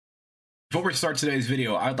Before we start today's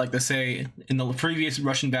video, I'd like to say, in the previous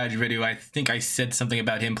TheRussianBadger video, I think I said something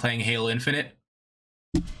about him playing Halo Infinite.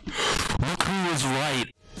 Look who was right.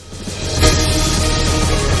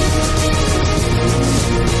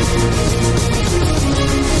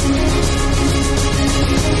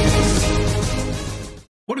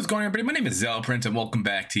 What is going on, everybody? My name is ZealetPrince, and welcome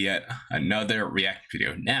back to yet another react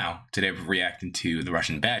video. Now, today we're reacting to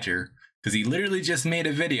TheRussianBadger, because he literally just made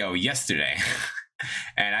a video yesterday.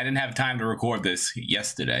 And I didn't have time to record this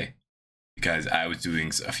yesterday because I was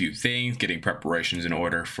doing a few things, getting preparations in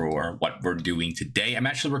order for what we're doing today. I'm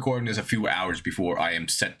actually recording this a few hours before I am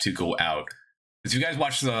set to go out. If you guys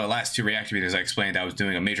watched the last two reaction videos, I explained I was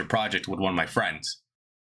doing a major project with one of my friends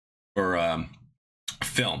for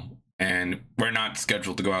film. And we're not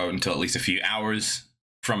scheduled to go out until at least a few hours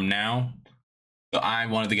from now. So I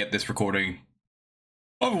wanted to get this recording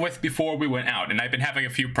over with before we went out, and I've been having a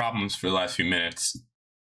few problems for the last few minutes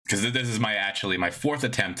because this is my fourth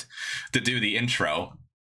attempt to do the intro,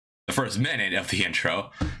 the first minute of the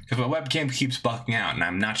intro, because my webcam keeps bucking out and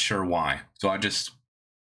I'm not sure why. So I just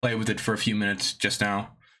play with it for a few minutes just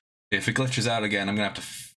now. If it glitches out again, I'm gonna have to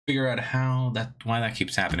figure out why that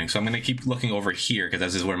keeps happening. So I'm gonna keep looking over here because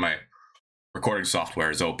this is where my recording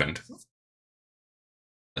software is opened.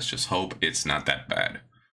 Let's just hope it's not that bad.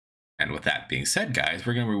 And with that being said, guys,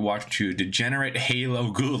 we're going to rewatch DEGENERATE Halo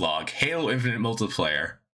GULAG, Halo Infinite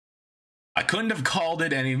Multiplayer. I couldn't have called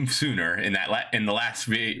it any sooner in the last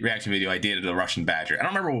reaction video I did of TheRussianBadger. I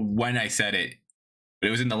don't remember when I said it, but it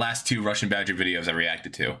was in the last two TheRussianBadger videos I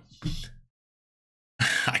reacted to.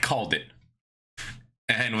 I called it.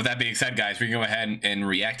 And with that being said, guys, we're going to go ahead and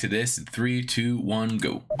react to this in 3, 2, 1,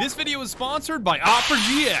 go. This video is sponsored by Opera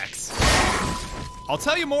GX. I'll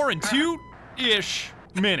tell you more in 2-ish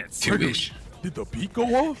minutes. 2-ish. Did the beat go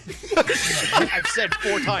off? I've said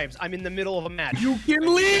 4 times. I'm in the middle of a match. You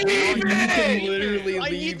can leave! You can literally leave. I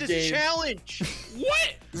need this challenge.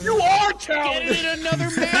 What? You are challenged! Get in another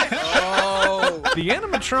match. Oh. The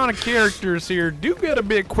animatronic characters here do get a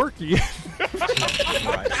bit quirky.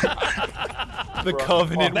 The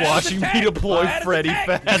Covenant watching me deploy Freddy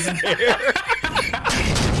Fazbear.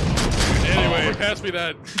 Anyway, pass me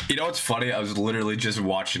that. You know what's funny? I was literally just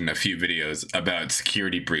watching a few videos about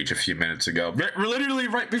security breach a few minutes ago. We're literally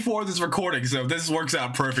right before this recording, so this works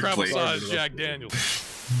out perfectly. Travel size Jack Daniels.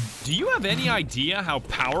 Do you have any idea how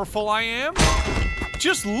powerful I am?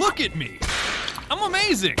 Just look at me. I'm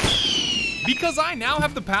amazing. Because I now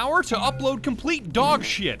have the power to upload complete dog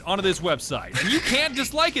shit onto this website, and you can't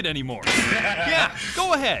dislike it anymore. Yeah,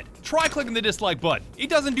 go ahead. Try clicking the dislike button. It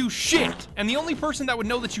doesn't do shit, and the only person that would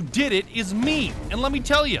know that you did it is me. And let me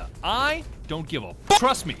tell you, I don't give a fuck.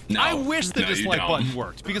 Trust me, no, I wish the no, dislike button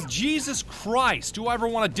worked, because Jesus Christ, do I ever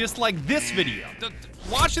want to dislike this video?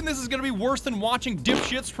 Watching this is gonna be worse than watching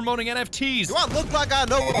dipshits promoting NFTs. Do I look like I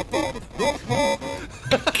know?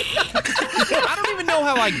 I don't even know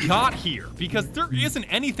how I got here, because there isn't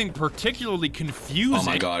anything particularly confusing. Oh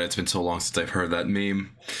my god, it's been so long since I've heard that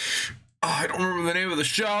meme. Oh, I don't remember the name of the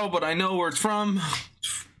show, but I know where it's from.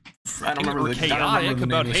 I don't remember the chaotic name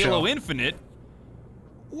about of the Halo show. Infinite.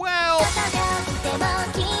 Well,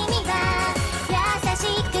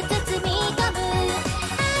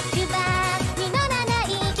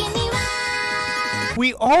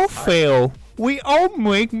 we all fail. We all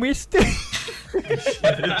make mistakes.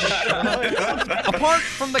 Apart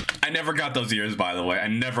from the... I never got those ears, by the way. I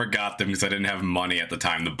never got them because I didn't have money at the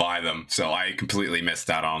time to buy them, so I completely missed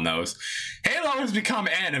out on those. Halo has become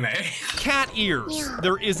anime. Cat ears.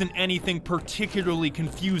 There isn't anything particularly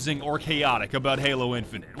confusing or chaotic about Halo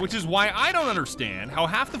Infinite, which is why I don't understand how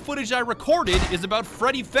half the footage I recorded is about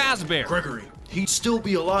Freddy Fazbear. Gregory, he'd still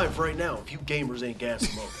be alive right now if you gamers ain't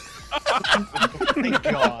gassing him up. Thank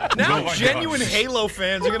God. Now Oh my genuine God. Halo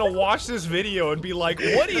fans are gonna watch this video and be like,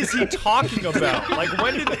 what is he talking about? Like,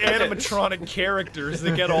 when did the animatronic characters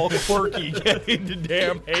that get all quirky get into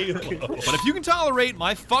damn Halo? But if you can tolerate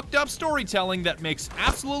my fucked up storytelling that makes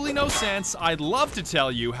absolutely no sense, I'd love to tell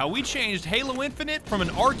you how we changed Halo Infinite from an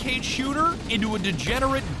arcade shooter into a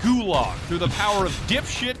degenerate gulag through the power of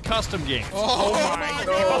dipshit custom games. Oh my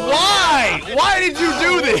God. Why? Why did you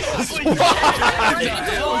do this?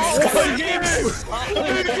 Why?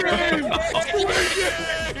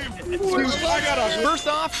 First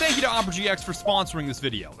off, thank you to Opera GX for sponsoring this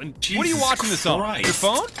video. And what are you Jesus watching this on? Christ. Your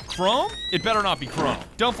phone? Chrome? It better not be Chrome.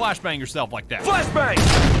 Don't flashbang yourself like that. Flashbang!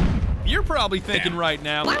 You're probably thinking right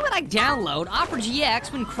now, why would I download Opera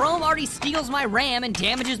GX when Chrome already steals my RAM and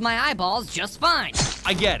damages my eyeballs just fine?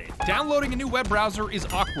 I get it. Downloading a new web browser is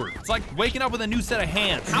awkward. It's like waking up with a new set of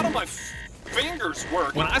hands. How do my fingers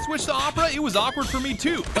work. When I switched to Opera, it was awkward for me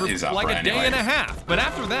too, for like a day and a half. But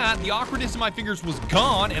after that, the awkwardness in my fingers was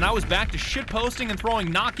gone, and I was back to shitposting and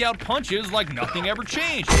throwing knockout punches like nothing ever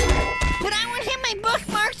changed. But I want to have my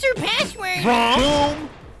bookmarks or password. Boom,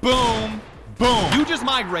 boom, boom. You just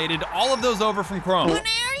migrated all of those over from Chrome. But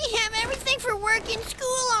I already have everything for work and school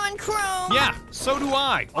on Chrome. Yeah, so do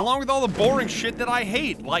I, along with all the boring shit that I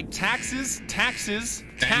hate, like taxes,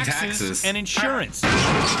 and insurance.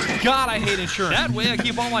 God, I hate insurance. That way I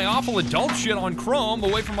keep all my awful adult shit on Chrome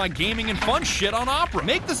away from my gaming and fun shit on Opera.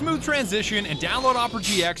 Make the smooth transition and download Opera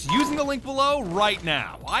GX using the link below right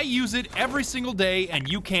now. I use it every single day and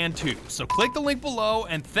you can too. So click the link below,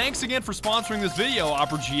 and thanks again for sponsoring this video,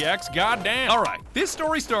 Opera GX, goddamn. All right, this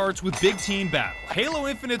story starts with Big Team Battle, Halo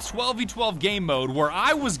Infinite's 12v12 game mode where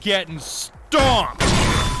I was getting stomped.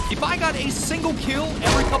 If I got a single kill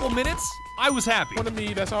every couple minutes, I was happy. One to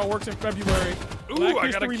me, that's how it works in February. Ooh,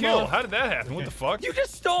 I got a kill. How did that happen? What the fuck? You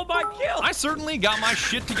just stole my kill! I certainly got my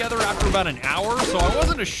shit together after about an hour, so I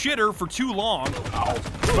wasn't a shitter for too long.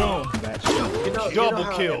 Boom. Double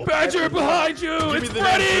kill. Badger behind you! Give It's me the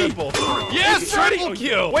Freddy! damn triple. Yes, triple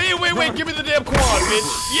kill! Wait, give me the damn quad,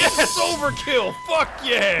 bitch! Yes, overkill! Fuck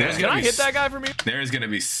yeah! Can I hit that guy for me? There's gonna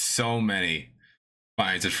be so many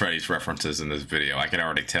Finds at Freddy's references in this video. I can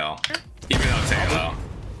already tell. Even though it's Halo.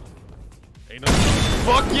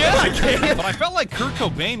 Fuck yeah, I can! But I felt like Kurt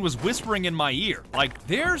Cobain was whispering in my ear, like,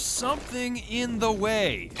 there's something in the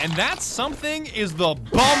way. And that something is the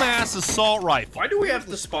bum-ass assault rifle. Why do we have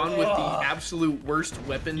to spawn with the absolute worst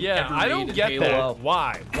weapon ever I made don't in get Halo? that.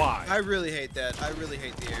 Why? I really hate that. I really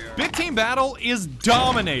hate the AR. Big Team Battle is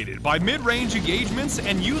dominated by mid-range engagements,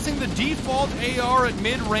 and using the default AR at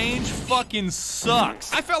mid-range fucking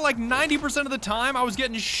sucks. I felt like 90% of the time I was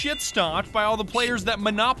getting shit-stomped by all the players that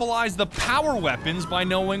monopolize the power weapons by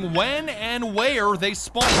knowing when and where they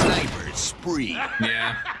spawn. Sniper spree.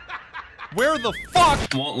 Yeah. Where the fuck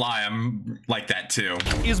Won't lie, I'm like that too.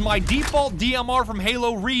 is my default DMR from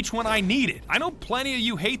Halo Reach when I need it? I know plenty of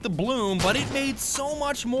you hate the bloom, but it made so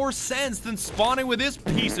much more sense than spawning with this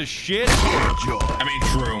piece of shit. I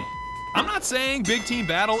mean, true. I'm not saying Big Team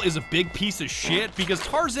Battle is a big piece of shit, because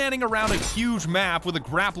Tarzaning around a huge map with a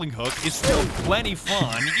grappling hook is still plenty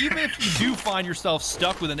fun, even if you do find yourself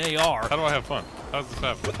stuck with an AR. How do I have fun? How's this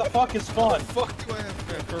happen? What the fuck is fun? Fuck do I have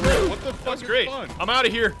fun? For real, what the fuck That's is great. fun? I'm out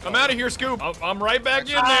of here. I'm out of here, Scoop. I'm right back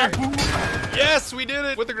in there. Yes, we did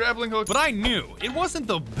it with the grappling hook. But I knew it wasn't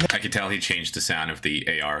the I could tell he changed the sound of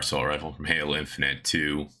the AR assault rifle from Halo Infinite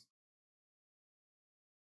to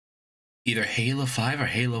either Halo 5 or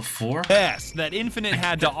Halo 4. best that Infinite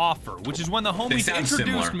had to offer, which is when the homies sound introduced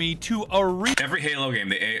similar. me to Arena, Every Halo game,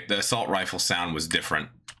 the assault rifle sound was different.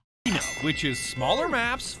 which is smaller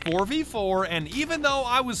maps, 4v4, and even though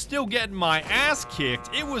I was still getting my ass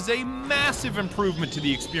kicked, it was a massive improvement to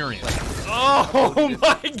the experience. Oh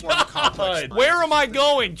my god! Where am I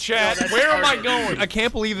going, chat? Where am I going? I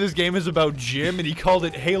can't believe this game is about gym and he called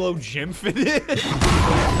it Halo Gym Fitted.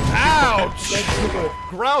 Ouch!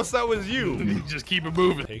 Grouse, that was you. Just keep it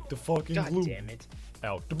moving. Take the fucking glue Damn it.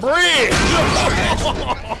 out the bridge!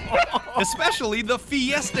 Especially the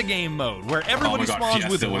Fiesta game mode, where everybody God, spawns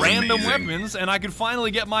with Fiesta was random amazing. weapons, and I could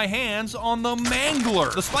finally get my hands on the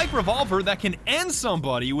Mangler, the spike revolver that can end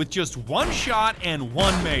somebody with just one shot and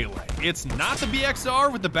one melee. It's not the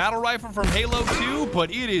BXR with the battle rifle from Halo 2,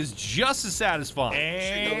 but it is just as satisfying.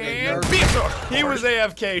 And BXR! He was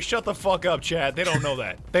AFK. Shut the fuck up, chat. They don't know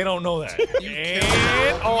that. They don't know that.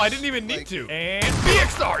 And oh, I didn't even need to. And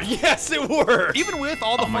BXR! Yes, it worked! Even with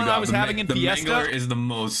all the fun I was having in Fiesta. The Mangler is the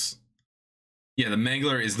most... Yeah, the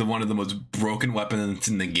Mangler is one of the most broken weapons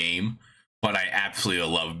in the game, but I absolutely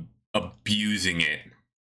love abusing it.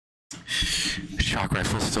 Shock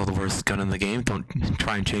rifle is still the worst gun in the game. Don't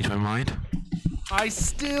try and change my mind. I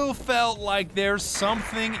still felt like there's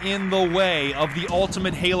something in the way of the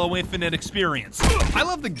ultimate Halo Infinite experience. I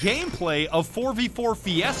love the gameplay of 4v4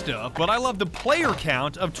 Fiesta, but I love the player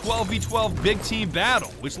count of 12v12 Big Team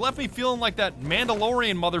Battle, which left me feeling like that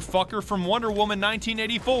Mandalorian motherfucker from Wonder Woman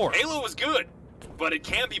 1984. Halo was good, but it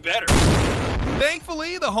can be better.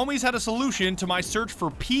 Thankfully, the homies had a solution to my search for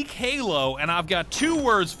peak Halo, and I've got 2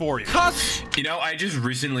 words for you. Cuss! You know, I just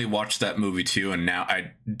recently watched that movie too, and now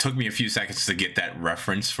it took me a few seconds to get that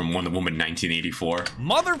reference from Wonder Woman 1984. I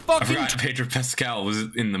Motherfucking forgot Pedro Pascal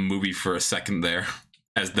was in the movie for a second there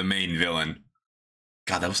as the main villain.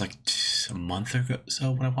 God, that was like a month ago.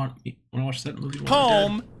 So when I watched that movie,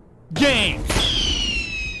 home games.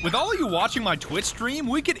 With all of you watching my Twitch stream,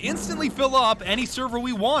 we could instantly fill up any server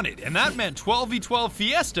we wanted, and that meant 12v12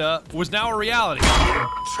 Fiesta was now a reality.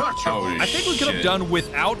 I think we could have done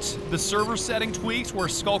without the server setting tweaks where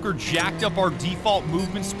Skulker jacked up our default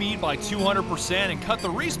movement speed by 200% and cut the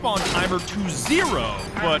respawn timer to 0,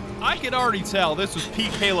 but I could already tell this was peak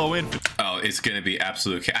Halo Infinite. Oh, it's gonna be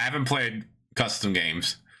absolute. I haven't played custom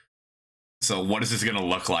games, so what is this gonna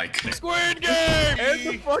look like? Squid Game! And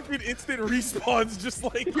the fucking instant respawns, just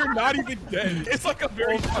like you're not even dead. It's like a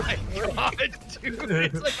very God, dude,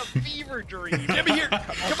 it's like a fever dream. Get me here!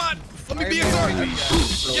 Come on! Let me be a guard!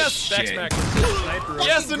 Yes, back smack.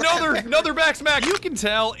 Yes, another back smack. You can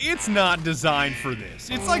tell it's not designed for this.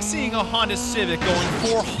 It's like seeing a Honda Civic going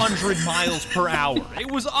 400 miles per hour.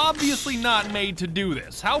 It was obviously not made to do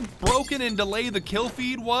this. How broken and delayed the kill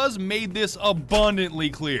feed was made this abundantly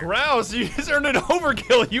clear. Grouse, you just earned an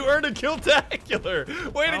overkill. You earned a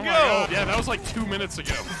kill-tacular. Way to go. God. Yeah, that was like 2 minutes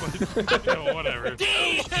ago. But, you know, whatever.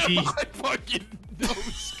 I fucking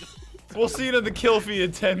We'll see it in the kill feed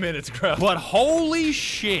in 10 minutes, Grouse. But holy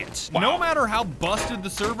shit. Wow. No matter how busted the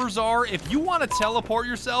servers are, if you want to teleport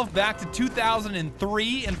yourself back to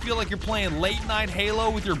 2003 and feel like you're playing late night Halo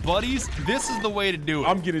with your buddies, this is the way to do it.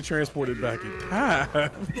 I'm getting transported back in time.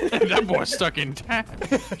 That boy's stuck in time.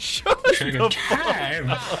 Shut up.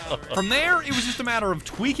 From there, it was just a matter of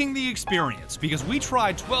tweaking the experience, because we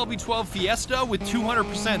tried 12v12 Fiesta with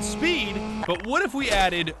 200% speed, but what if we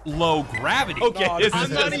added low gravity? Okay,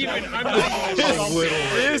 no,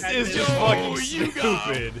 this is just fucking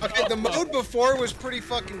stupid. Okay, the mode before was pretty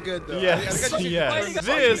fucking good though. Yes, yes.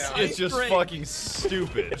 This is just fucking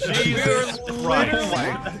stupid. Jesus Christ.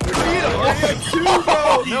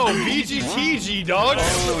 No, VGTG, dog.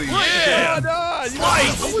 Yeah.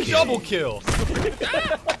 Slice. Double kill.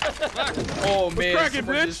 Oh man. Cracking,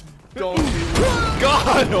 bitch.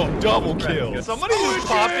 God, no, double kill. Somebody who's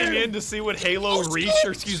popping in to see what Halo Reach,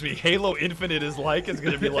 or excuse me, Halo Infinite is like is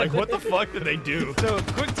gonna be like, what the fuck did they do? So,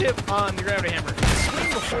 quick tip on the gravity hammer.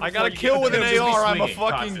 I got a kill with an AR, I'm a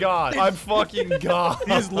fucking god. I'm fucking god.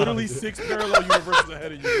 He's literally 6 parallel universes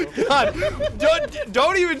ahead of you. God,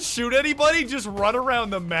 don't even shoot anybody, just run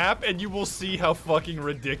around the map and you will see how fucking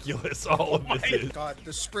ridiculous all of this is. God,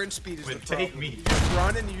 the sprint speed is the problem. You just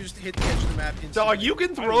run and you just hit the edge of the map instantly. Dog, you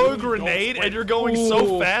can throw a grenade and you're going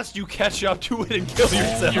so fast you catch up to it and kill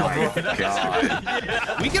yourself. Oh my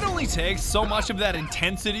God. We can only take so much of that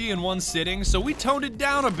intensity in one sitting, so we toned it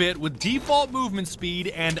down a bit with default movement speed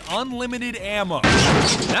and unlimited ammo.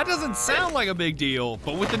 That doesn't sound like a big deal,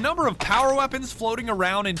 but with the number of power weapons floating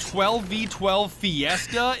around in 12v12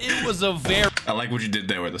 Fiesta, it was a very I like what you did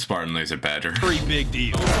there with the Spartan Laser Badger. big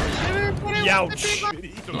deal. Youch.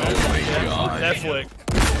 Oh my God. That flick.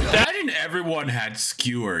 Imagine everyone had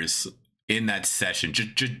skewers in that session.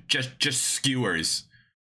 Just skewers.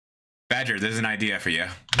 Badger, there's an idea for you.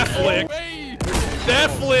 That flick.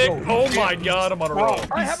 That flick. Oh my God, I'm on a roll.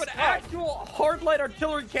 I have an actual hard light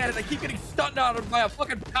artillery cannon. I keep getting stunned out by a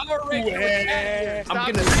fucking Power Ranger.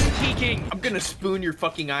 I'm gonna spoon your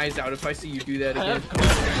fucking eyes out if I see you do that again.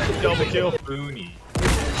 Double kill.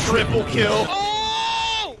 Triple kill.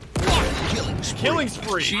 Oh! Killing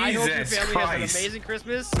spree. Jesus I hope your family Christ. has an amazing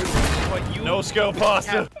Christmas. But you No scope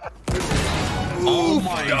pasta. Oh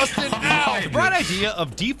my God. The bright idea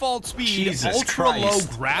of default speed, Jesus ultra low Christ.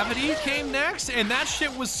 gravity came next, and that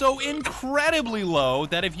shit was so incredibly low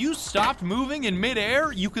that if you stopped moving in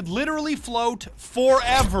midair, you could literally float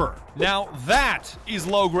forever. Now that is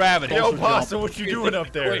low gravity. Yo, Pasta, what you doing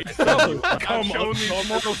up there? Come on,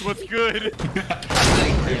 Skulkers, what's good?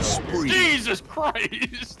 Jesus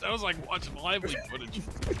Christ! I was like watching lively footage.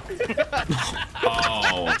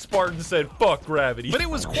 Oh. Spartan said, fuck gravity. But it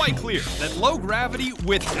was quite clear that low gravity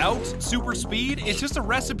without super speed is just a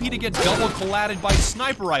recipe to get double collatted by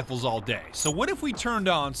sniper rifles all day. So what if we turned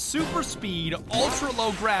on super speed, ultra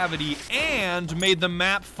low gravity, and made the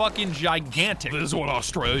map fucking gigantic? This is what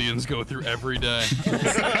Australians go through every day.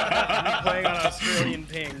 playing on Australian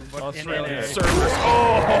ping, but Australian in servers.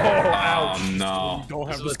 Oh, ouch. Oh no. You don't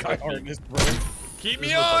have this guy hardness, bro. Keep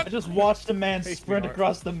me on. I just watched a man sprint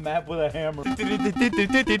across the map with a hammer. Yo,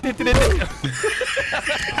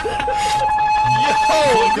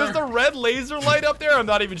 does the red laser light up there? I'm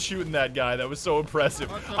not even shooting that guy. That was so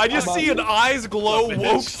impressive. I just see an eyes glow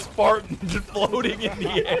woke Spartan just floating in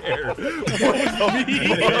the air. What the fuck?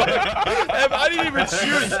 I didn't even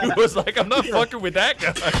shoot. He was like, I'm not fucking with that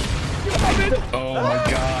guy. Oh my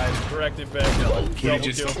God. Corrected back. Double kill.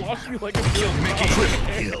 Watch me like a kill.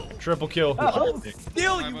 Triple kill.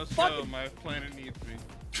 Still, you fucking My planet needs me.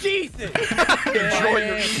 Jesus! Enjoy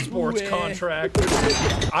your esports contract.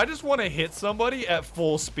 I just want to hit somebody at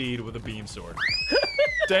full speed with a beam sword.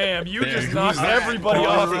 Damn, you just who's knocked that? everybody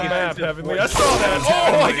off the map, Heavenly. I saw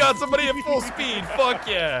that. Oh, I got somebody at full speed. Fuck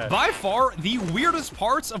yeah. By far, the weirdest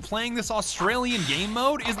parts of playing this Australian game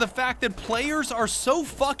mode is the fact that players are so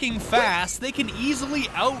fucking fast, they can easily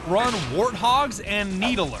outrun warthogs and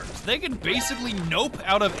needlers. They can basically nope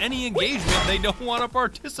out of any engagement they don't want to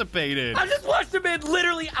participate in. I just watched a man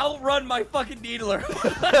literally outrun my fucking needler.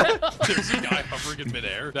 There's a guy hovering in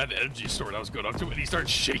midair. That energy sword I was going up to, and he starts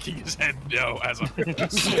shaking his head no as I'm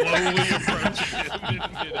slowly approaching him in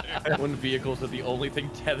midair. When vehicles are the only thing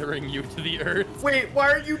tethering you to the earth. Wait,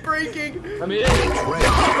 why are you breaking? I mean,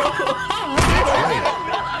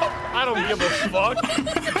 I don't give a fuck.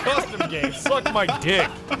 It's a custom game. Suck my dick.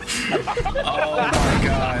 Oh my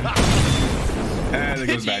god. And there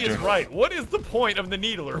goes He is Badger. right. What is the point of the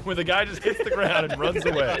needler when the guy just hits the ground and runs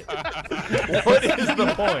away? What is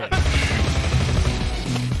the point?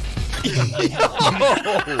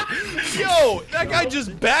 Yo, that guy just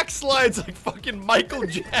backslides like fucking Michael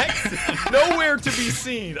Jackson. Nowhere to be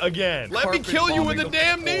seen again. Let me kill you with a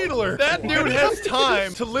damn needler. That dude has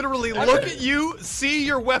time to literally look at you, see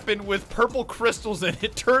your weapon with purple crystals in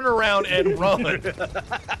it, turn around and run.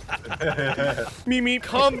 Mimi,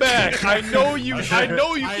 Come back. I know you can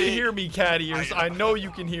hear me, cat ears. I know you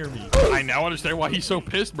can hear me. I now understand why he's so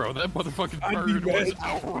pissed, bro. That motherfucking bird was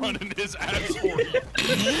outrunning his ass for years.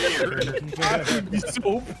 I'd be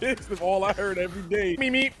so pissed if all I heard every day.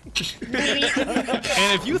 Mimi. And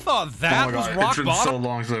if you thought that was rock It's been so bottom,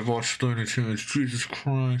 long since I've watched Looney Tunes. Jesus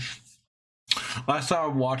Christ. Last time I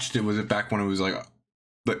watched it was back when it was like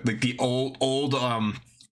the old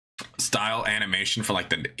style animation for like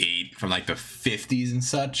the 50s and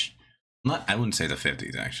such. I wouldn't say the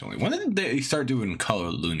 50s actually. When did they start doing color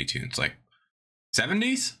Looney Tunes? Like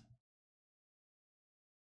 70s?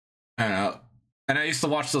 I don't know. And I used to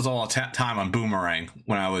watch those all the time on Boomerang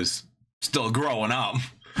when I was still growing up.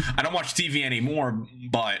 I don't watch TV anymore,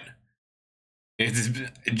 but it's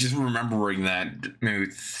just remembering that made me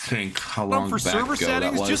think how long for back server ago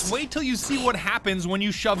settings, that was. just wait till you see what happens when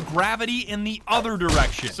you shove gravity in the other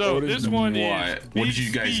direction. So this one is What did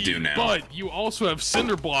you big guys speed, do now? But you also have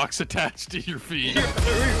cinder blocks attached to your feet.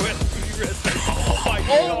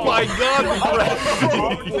 Oh my god,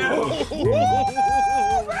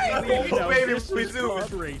 Baby, please do.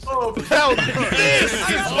 now this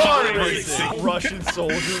is fun racing. Russian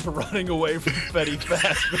soldiers running away from Fetty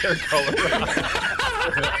Fazbear, Colorado.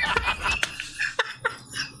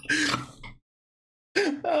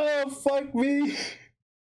 Oh, fuck me.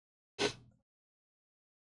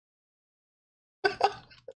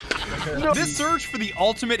 This search for the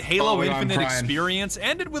ultimate Halo Oh, I'm Infinite crying. experience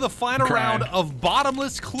ended with a final round of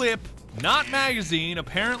bottomless clip. Not magazine,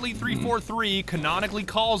 apparently 343 canonically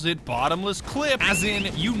calls it bottomless clip, as in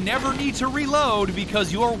you never need to reload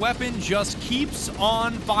because your weapon just keeps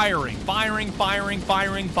on firing, which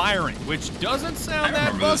doesn't sound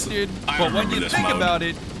that busted, but when you think about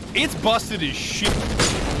it, it's busted as shit.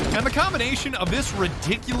 And the combination of this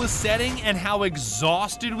ridiculous setting and how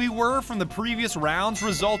exhausted we were from the previous rounds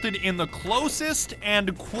resulted in the closest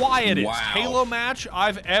and quietest Halo match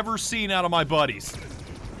I've ever seen out of my buddies.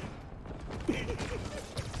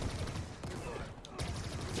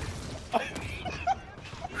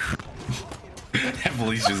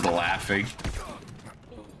 Emily's just laughing.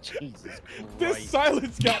 Jesus Christ. This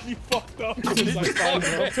silence got me fucked up since I signed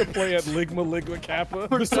up to play at Ligma Kappa.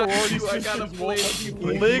 The sorority sisters won't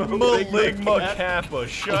let me play. Ligma Kappa,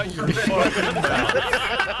 shut your fucking mouth.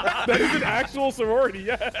 That is an actual sorority,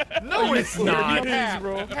 yeah. No, it's not. It is,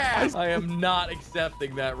 bro. I am not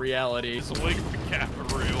accepting that reality. It's like the Kappa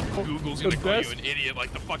real. Google's gonna call you an idiot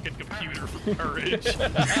like the fucking computer for courage.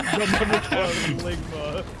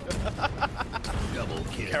 Ligma. Double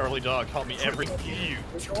kill. Cowardly dog called me every you.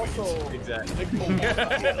 Exactly.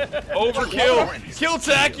 Overkill,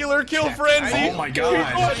 kill-tacular, kill frenzy. Oh my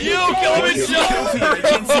god. You kill him in shot. I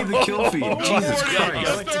can't see the kill feed. Jesus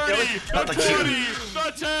Christ. Not the kill.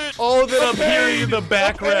 All that I'm hearing in the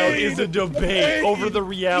background is a debate over the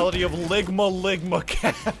reality of Ligma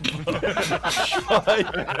Kappa. Shut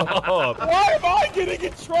up. Why am I getting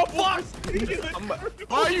in trouble? Why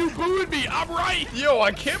are you booing me? I'm right. Yo,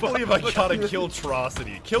 I can't believe I got a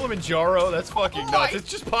Killtrocity. Kilimanjaro, that's fucking nuts. It's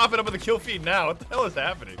just popping up in the kill feed now. What the hell is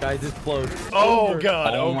happening? Guys, this blows. Oh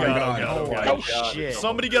god, Oh my God. Oh shit.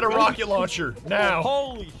 Somebody get a rocket launcher now.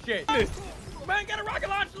 Holy shit. Man, get a rocket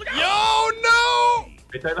launcher. Look out. Yo, no!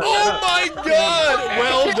 Oh my god!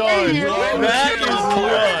 Well done. That is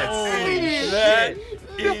nuts. That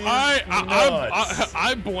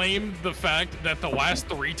I blamed the fact that the last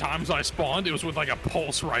 3 times I spawned, it was with like a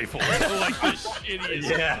pulse rifle. Like the shittiest.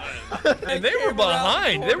 Yeah. And they were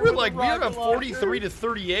behind. They were like, we were at 43 to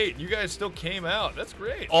 38. You guys still came out. That's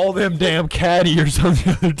great. All them damn cat ears on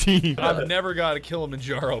the other team. I've never got a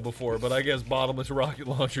Kilimanjaro before, but I guess bottomless rocket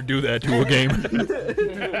launcher do that to a gamer.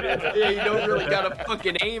 Yeah, you don't really gotta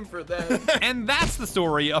fucking aim for that. And that's the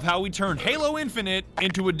story of how we turned Halo Infinite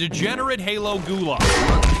into a degenerate Halo gulag.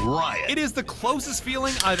 Riot. It is the closest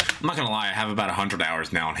feeling I'm not gonna lie, I have about 100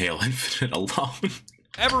 hours now on Halo Infinite alone.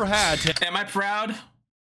 Ever had to. Am I proud?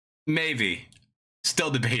 Maybe.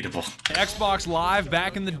 Still debatable. Xbox Live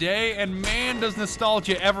back in the day, and man, does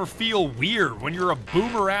nostalgia ever feel weird when you're a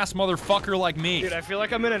boomer-ass motherfucker like me. Dude, I feel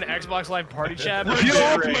like I'm in an Xbox Live party chat.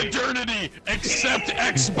 Real modernity, except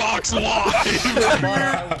Xbox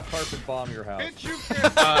Live. Carpet bomb your house.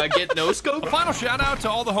 Get no scope. A final shout out to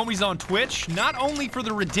all the homies on Twitch, not only for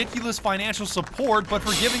the ridiculous financial support, but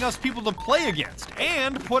for giving us people to play against,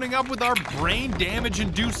 and putting up with our brain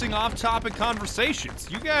damage-inducing off-topic conversations.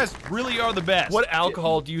 You guys really are the best. What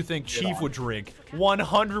alcohol do you think Chief would drink?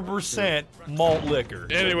 100% malt liquor.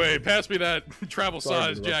 Anyway, pass me that travel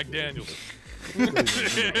size Jack Daniels. Hand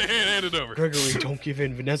it over. Gregory, don't give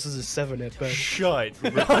in. Vanessa's a 7 at best. Shut.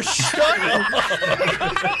 Shut up.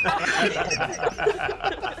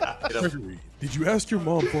 Gregory, did you ask your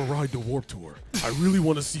mom for a ride to Warp Tour? I really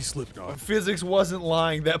want to see Slipknot. Physics wasn't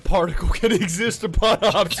lying. That particle can exist upon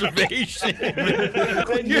observation.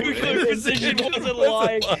 That nuclear precision wasn't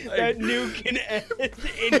lying. That nuke can end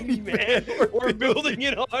any man. We're building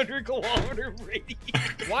it 100-kilometer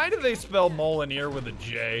radius. Why do they spell Molineer with a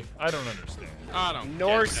J? I don't understand. I don't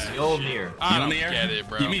Norse. Mjolnir. I don't Mjolnir? get it,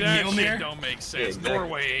 bro. You mean that Mjolnir? shit don't make sense. Yeah, exactly.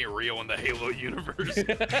 Norway ain't real in the Halo universe.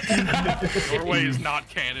 Norway is not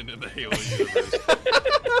canon in the Halo universe.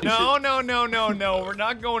 No. We're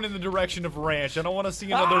not going in the direction of ranch. I don't want to see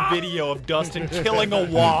another video of Dustin killing a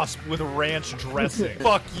wasp with ranch dressing.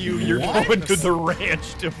 Fuck you, you're going to the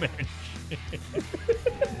ranch dimension.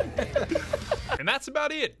 And that's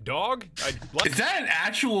about it, dog. Is that an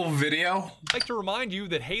actual video? I'd like to remind you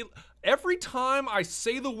that every time I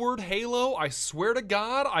say the word Halo, I swear to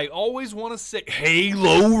God, I always want to say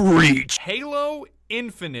Halo Reach. Halo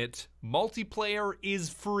Infinite multiplayer is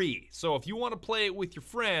free. So if you want to play it with your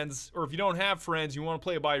friends, or if you don't have friends, you want to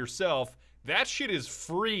play it by yourself, that shit is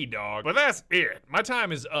free, dog. But that's it. My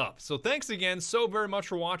time is up. So thanks again so very much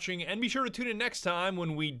for watching, and be sure to tune in next time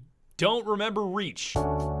when we don't remember Reach.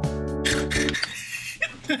 Oh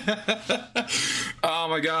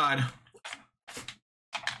my god.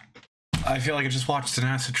 I feel like I just watched an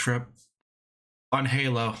acid trip on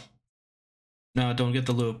Halo. No, don't get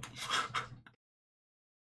the loop.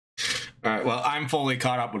 Alright, well, I'm fully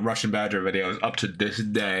caught up with Russian Badger videos up to this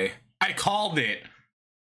day. I called it,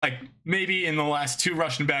 like, maybe in the last 2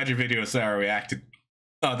 Russian Badger videos that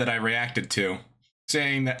I reacted to,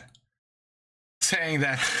 saying that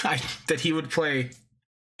he would play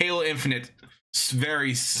Halo Infinite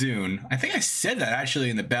very soon. I think I said that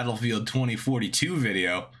actually in the Battlefield 2042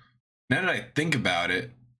 video. Now that I think about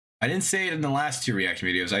it, I didn't say it in the last 2 reaction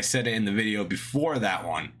videos. I said it in the video before that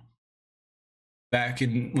one. Back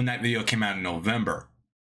in when that video came out in November.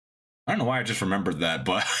 I don't know why I just remembered that,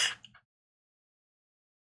 but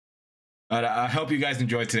I hope you guys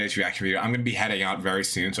enjoyed today's reaction video. I'm going to be heading out very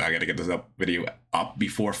soon, so I got to get this video up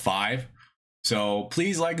before 5. So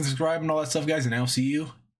please like and subscribe and all that stuff, guys, and I'll see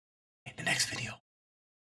you in the next video.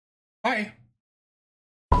 Bye.